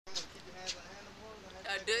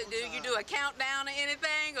do you do a countdown or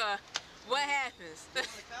anything, or what happens? You want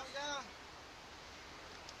a countdown?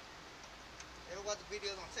 Ever watch the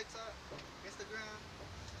videos on TikTok, Instagram?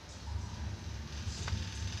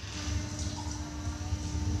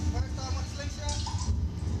 First time on the Slingshot?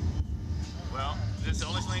 Well, is this the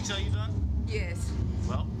only slingshot you've done? Yes.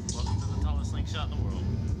 Well, welcome to the tallest slingshot in the world.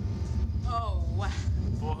 Oh, wow.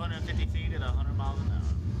 450 feet at 100 miles an hour.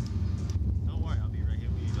 Don't worry, I'll be right here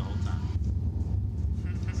with you the whole time.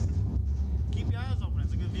 Keep your eyes open,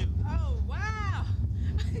 it's a good view. Oh, wow.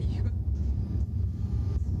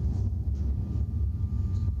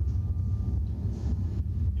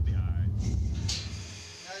 You'll be alright.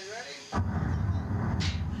 Now you ready?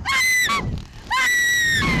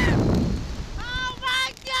 Oh my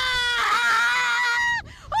God!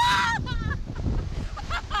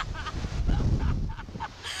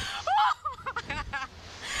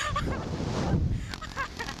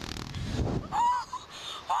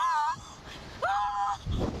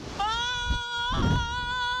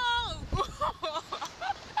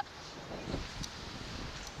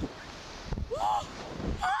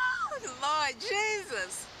 Lord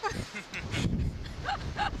Jesus!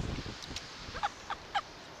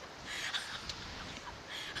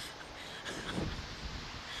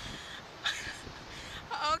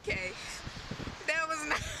 Okay, that was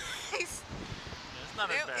nice. It's not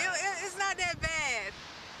as bad. It's not that bad.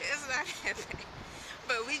 It's not that bad.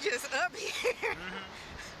 But we just up here.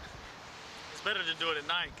 It's better to do it at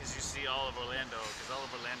night because you see all of Orlando, because all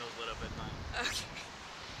of Orlando's lit up at night. Okay.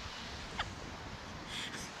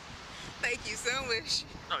 Thank you so much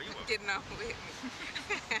No, you're welcome. for getting on with me.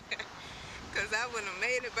 Because I wouldn't have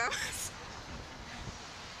made it by myself.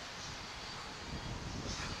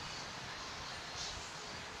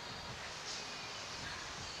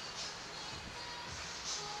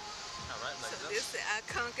 All right, legs So up. this I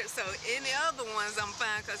conquered. So any other ones I'm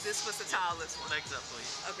fine because this was the tallest one. Legs up,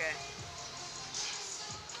 please. Okay.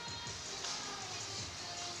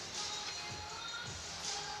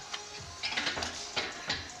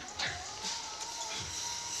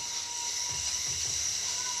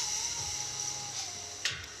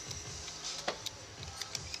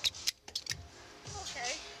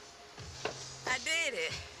 Okay. I did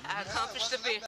it. I accomplished the mission.